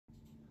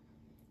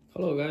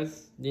Hello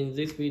guys, in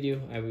this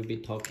video I will be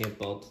talking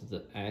about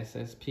the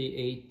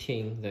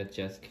SSP18 that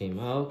just came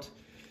out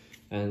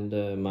and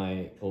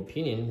my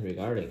opinion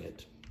regarding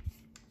it.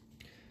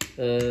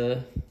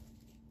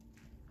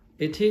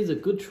 It is a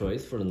good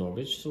choice for the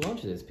Norwich to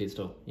launch this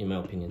pistol, in my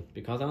opinion,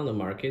 because on the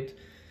market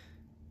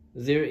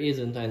there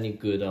isn't any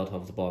good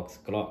out-of-the-box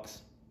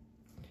Glocks.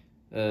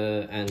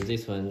 And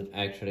this one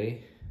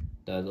actually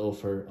does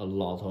offer a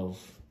lot of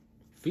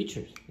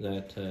features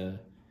that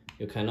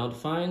you cannot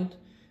find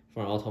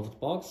from out of the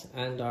box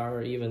and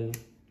are even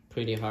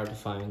pretty hard to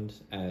find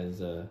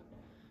as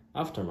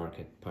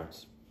aftermarket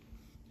parts.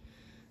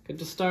 Okay,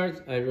 to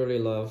start, I really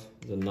love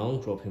the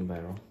non-dropping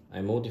barrel.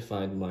 I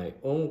modified my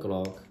own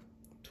Glock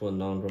to a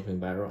non-dropping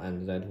barrel,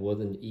 and that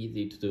wasn't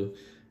easy to do.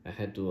 I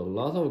had to do a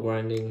lot of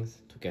grindings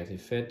to get it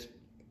fit.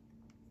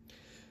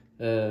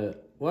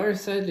 Very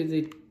sadly,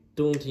 they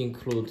don't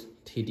include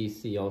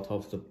TDC out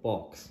of the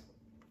box,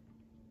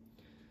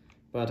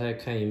 but I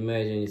can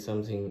imagine it's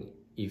something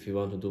if you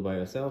want to do by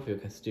yourself, you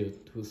can still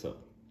do so.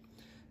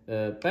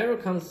 Barrel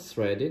comes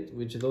threaded,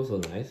 which is also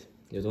nice.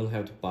 You don't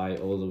have to buy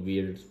all the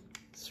weird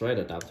thread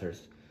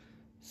adapters.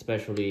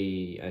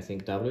 Especially, I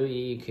think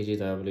WE,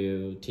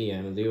 KGW,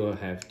 TM, they will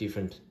have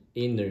different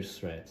inner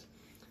threads.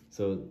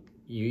 So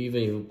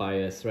even if you buy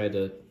a thread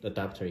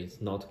adapter,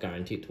 it's not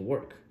guaranteed to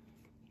work.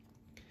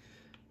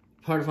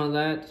 Apart from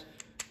that,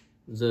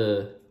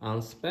 the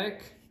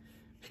on-spec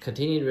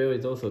Picatinny rail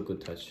is also a good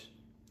touch.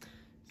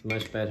 It's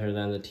much better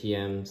than the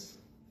TM's.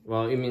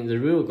 Well, I mean the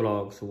real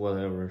Glocks,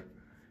 whatever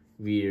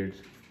weird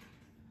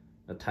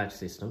attach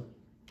system.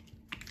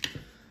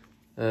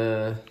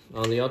 On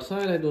the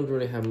outside, I don't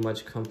really have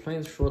much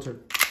complaints. Shorter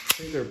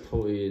trigger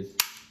pull is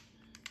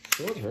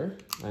shorter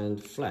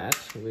and flat,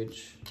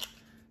 which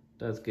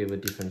does give a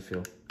different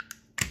feel.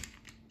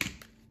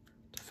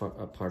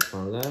 Apart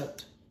from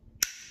that,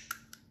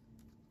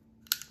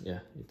 yeah,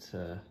 it's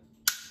a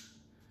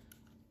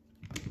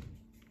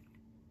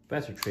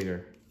better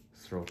trigger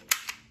throw.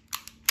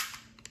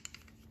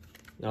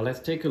 Now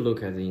let's take a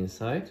look at the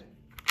inside.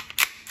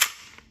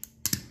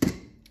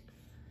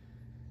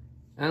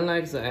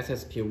 Unlike the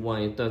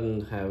SSP1, it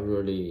doesn't have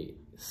really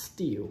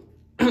steel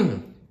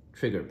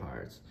trigger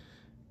parts,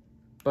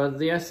 but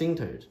they are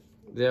sintered.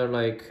 They are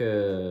like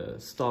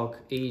stock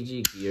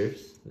AG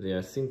gears. They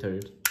are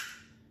sintered.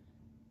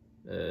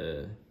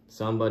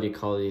 Somebody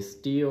calls it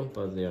steel,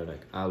 but they are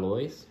like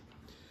alloys.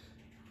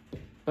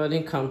 But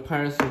in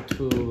comparison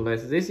to,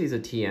 like, this is a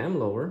TM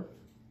lower.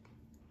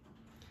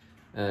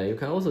 You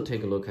can also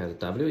take a look at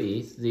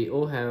WEs. They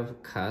all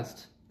have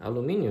cast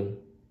aluminum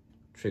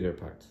trigger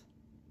parts,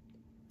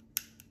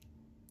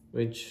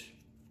 which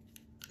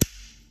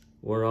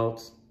wore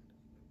out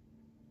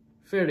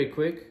fairly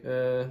quick.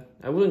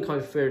 I wouldn't call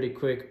it fairly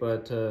quick,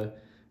 but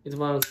it's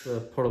one of the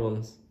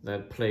problems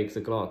that plagues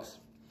the Glocks.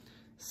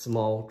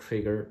 Small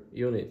trigger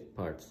unit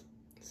parts,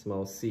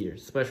 small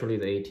sears, especially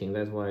the 18.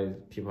 That's why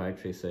people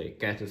actually say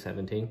get to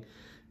 17.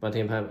 But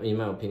in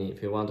my opinion,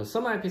 if you want a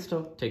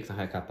semi-pistol, take the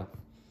high kappa.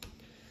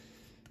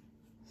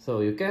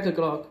 So you get a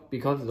Glock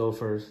because it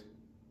offers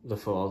the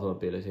full auto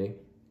ability.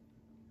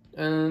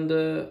 And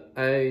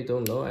I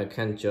don't know, I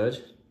can't judge.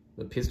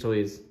 The pistol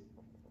is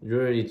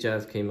really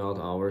just came out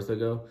hours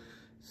ago,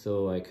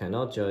 so I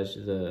cannot judge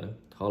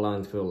how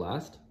long it will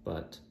last,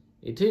 but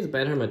it is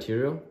better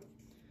material.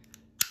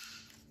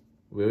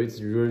 Will it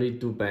really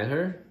do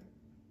better?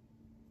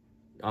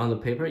 On the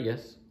paper,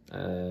 yes,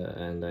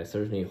 and I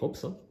certainly hope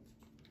so.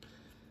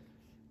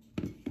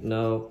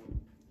 Now,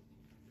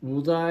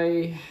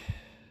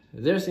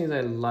 there's things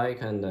I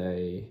like, and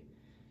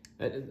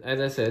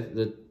as I said,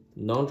 the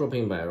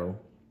non-dropping barrel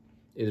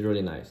is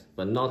really nice,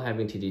 but not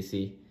having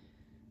TDC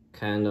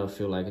kind of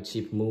feel like a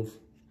cheap move.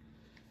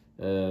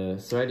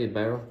 Threaded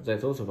barrel,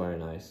 that's also very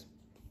nice.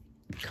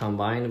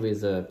 Combined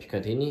with a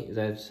Picatinny,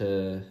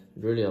 that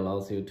really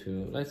allows you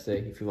to, let's say,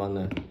 if you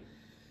wanna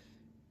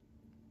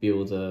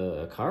build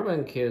a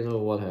carbon kit or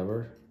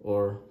whatever,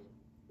 or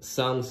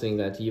something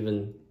that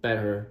even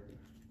better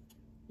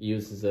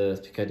uses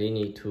the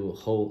Picatinny to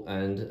hold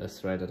and a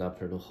thread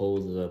adapter to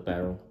hold the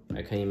barrel.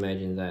 I can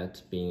imagine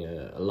that being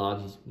a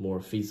lot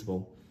more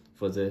feasible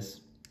for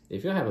this.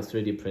 If you have a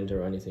 3D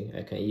printer or anything,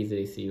 I can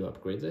easily see you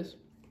upgrade this.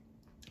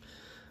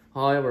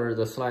 However,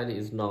 the slide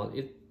is not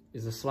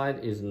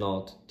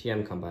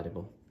TM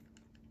compatible.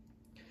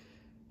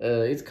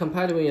 It's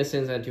compatible in a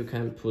sense that you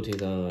can put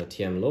it on a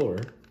TM lower.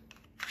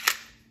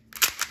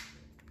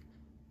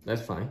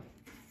 That's fine.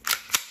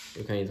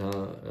 You can use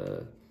on,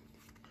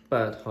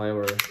 but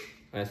however,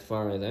 as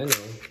far as I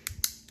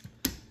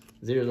know,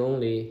 there's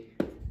only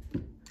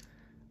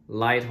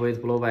lightweight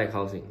blowback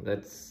housing.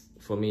 That's,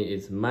 for me,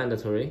 it's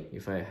mandatory.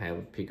 If I have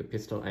to pick a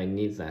pistol, I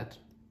need that.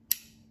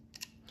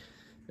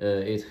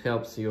 It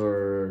helps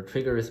your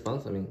trigger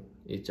response. I mean,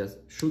 it just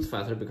shoots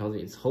faster because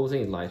its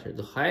housing is lighter.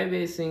 The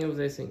heaviest thing of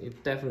this thing is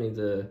definitely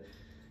the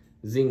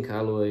zinc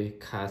alloy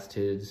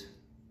casted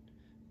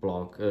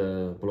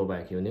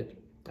blowback unit.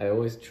 I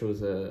always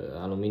choose a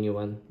aluminium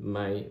one.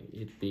 Might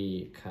it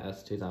be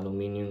casted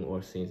aluminium or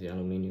CNC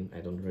aluminium, I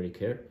don't really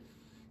care.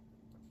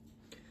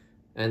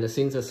 And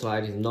since the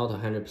slide is not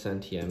 100%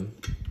 TM,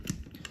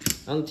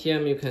 on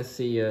TM you can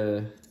see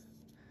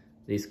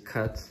these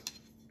cuts.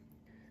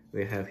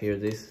 We have here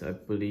this, I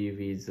believe,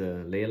 is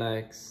a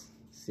Lilacs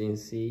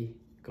CNC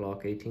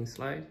Glock 18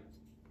 slide,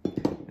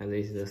 and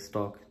this is the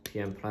stock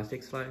TM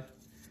plastic slide.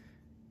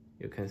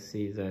 You can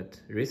see that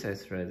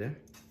recess right there.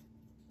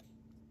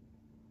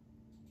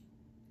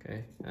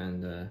 Okay,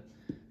 and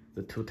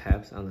the two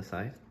tabs on the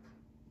side.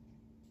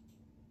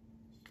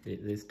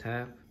 This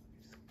tab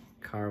is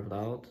carved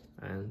out,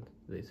 and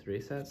this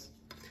recess.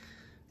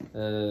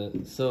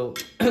 So,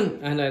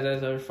 and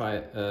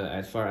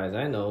as far as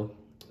I know,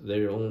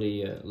 there are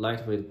only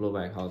lightweight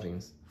blowback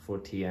housings for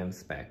TM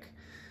spec.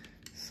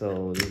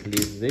 So this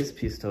leaves this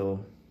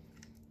pistol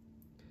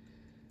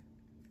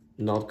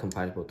not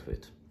compatible to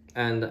it.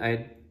 And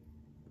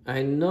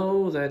I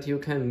know that you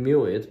can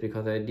mill it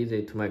because I did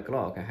it to my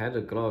Glock. I had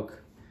a Glock,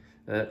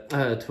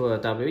 to a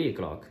WE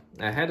Glock.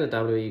 I had a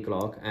WE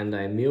Glock and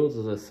I milled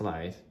the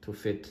slide to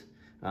fit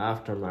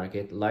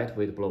aftermarket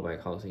lightweight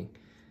blowback housing.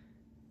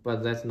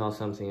 But that's not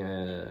something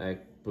I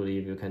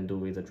believe you can do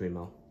with the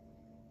Dremel.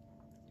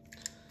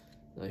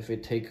 Now if we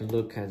take a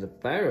look at the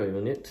barrel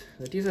unit,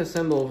 the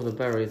disassemble of the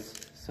barrel is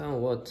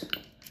somewhat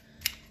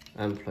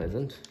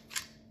unpleasant.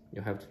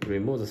 You have to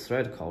remove the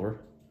thread cover.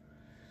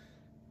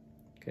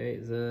 Okay,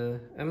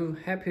 I'm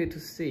happy to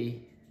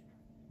see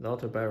the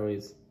outer barrel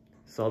is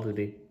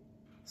solidly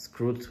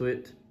screwed to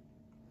it.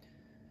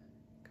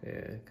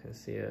 Okay, I can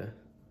see a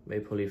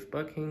maple leaf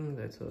bucking.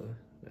 That's a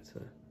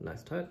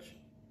nice touch.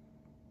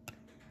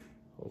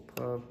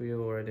 Hope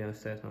you already are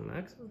set on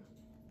max.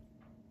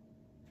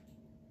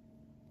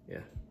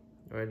 Yeah,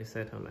 already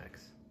set on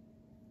max.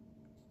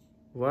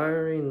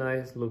 Very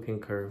nice looking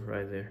curve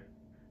right there,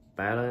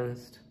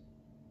 balanced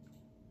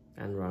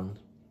and round.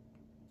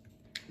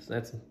 So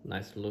that's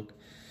nice to look.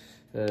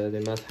 They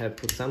must have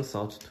put some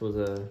thought to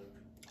the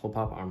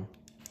hop-up arm.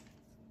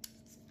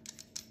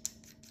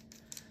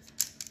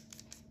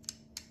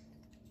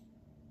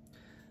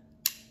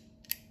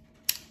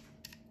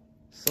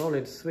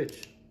 Solid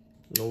switch,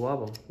 no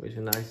wobble, which is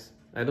nice.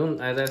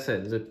 As I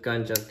said, the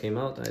gun just came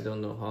out. I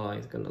don't know how long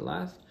it's gonna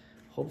last.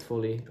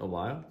 Hopefully a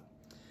while.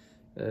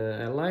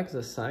 I like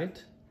the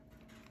sight.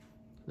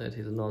 That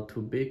is not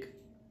too big.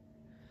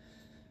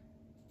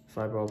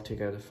 Fiber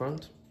optic at the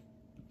front.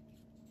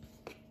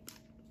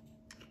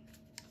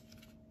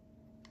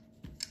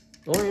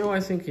 All in all, I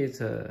think it's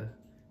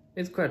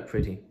quite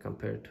pretty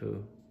compared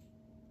to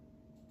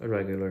a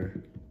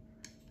regular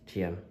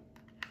TM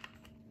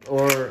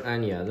or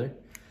any other.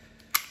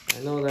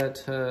 I know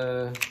that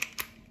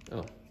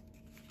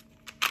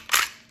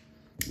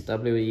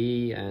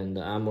WE and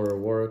Armor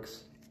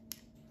Works,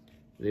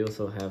 they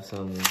also have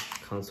some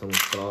console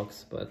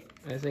blocks, but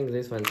I think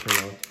this one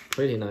turned out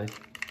pretty nice.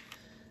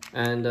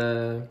 And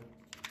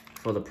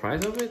for the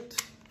price of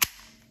it,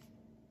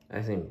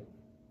 I think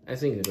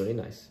it's really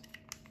nice.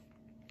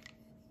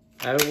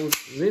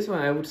 This one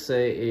I would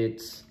say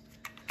it's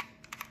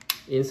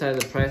inside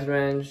the price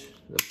range,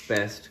 the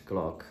best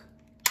Glock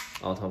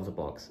out of the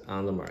box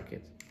on the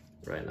market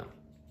right now.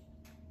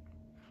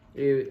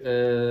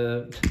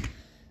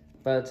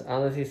 But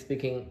honestly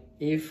speaking,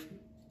 if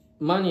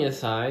money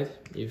aside,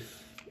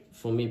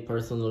 for me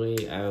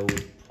personally, I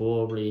would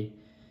probably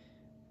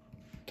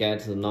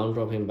get the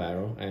non-dropping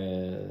barrel,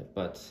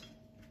 but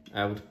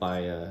I would buy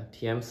a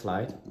TM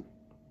slide.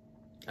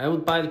 I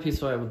would buy the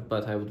pistol,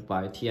 but I would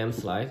buy TM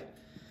slide,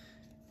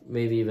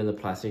 maybe even the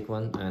plastic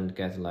one, and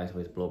get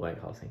lightweight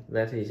blowback housing.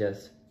 That is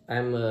just,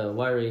 I'm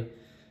very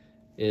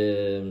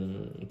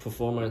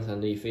performance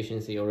and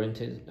efficiency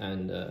oriented,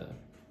 and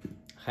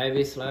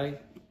heavy slide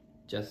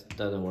just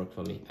doesn't work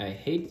for me.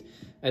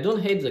 I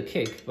don't hate the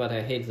kick, but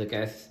I hate the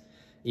gas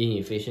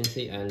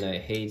inefficiency, and I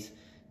hate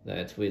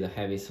that with the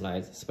heavy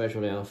slides,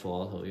 especially on full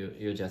auto,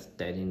 you're just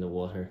dead in the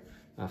water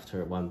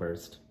after one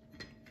burst.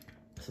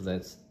 So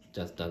that's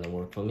just doesn't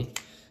work for me.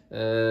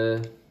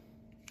 The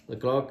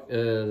Glock,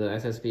 the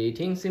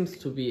SSP18 seems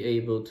to be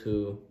able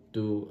to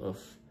do a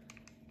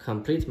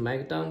complete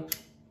mag dump.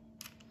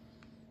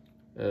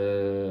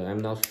 I'm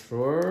not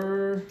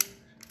sure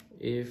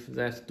if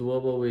that's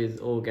doable with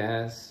all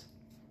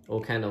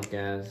kind of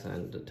gas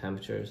and the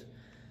temperatures,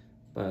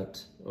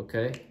 but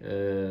okay,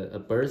 a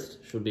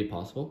burst should be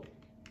possible.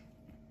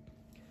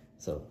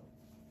 So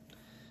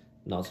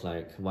not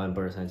like one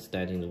burst and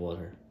dead in the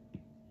water,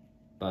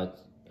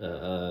 but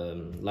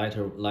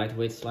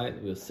lightweight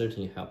slide will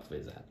certainly help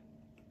with that.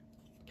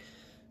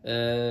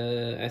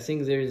 I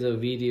think there is a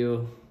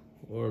video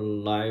or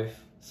live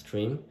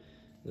stream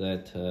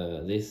that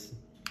this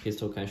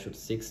pistol can shoot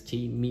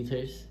 60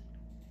 meters.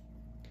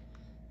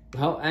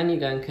 Well, any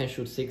gun can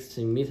shoot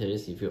 60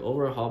 meters if you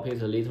overhop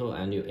it a little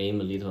and you aim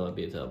a little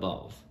bit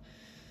above.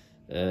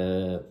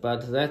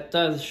 But that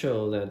does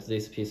show that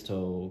this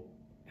pistol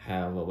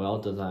have a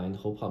well-designed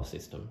hop-up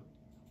system.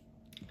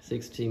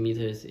 60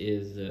 meters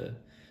is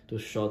to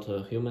shot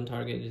a human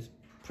target is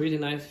pretty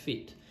nice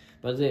feat.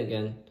 But then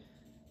again,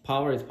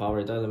 power is power.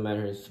 It doesn't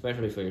matter,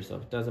 especially for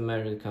yourself. It doesn't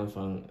matter it comes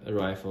from a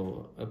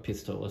rifle, a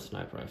pistol, or a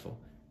sniper rifle.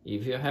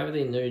 If you have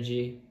the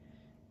energy,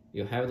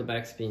 you have the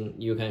backspin,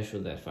 you can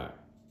shoot that far.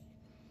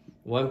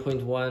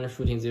 1.1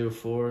 shooting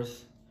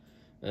 0.4s,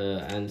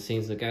 and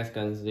since the gas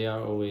guns, they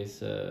are always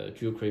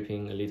dual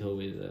creeping a little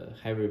with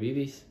heavier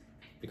BBs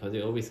because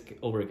they always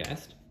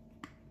overgassed.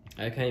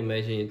 I can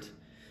imagine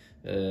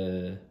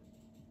it.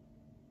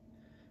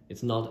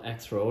 It's not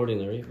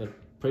extraordinary, but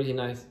pretty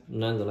nice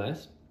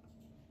nonetheless.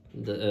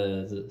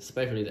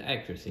 Especially the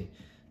accuracy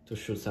to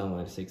shoot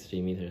someone at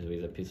 60 meters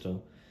with a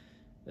pistol.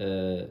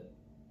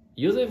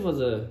 Yusef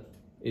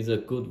is a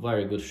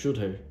very good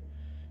shooter,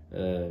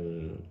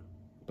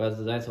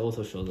 but that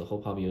also shows the whole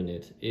pop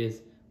unit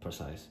is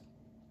precise.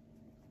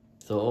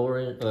 So all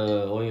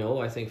in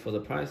all, I think for the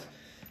price,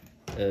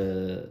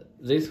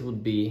 this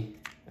would be,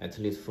 at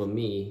least for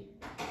me,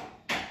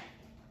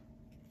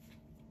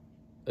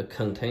 a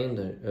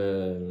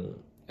contender.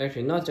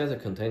 Actually, not just a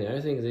contender. I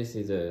think this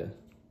is a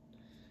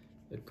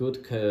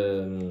good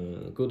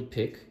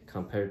pick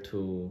compared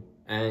to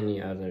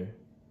any other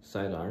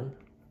sidearm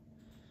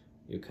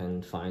you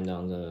can find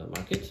on the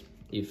market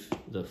if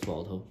the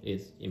photo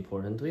is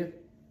important to you.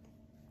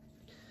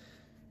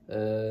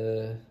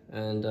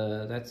 And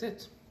that's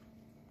it.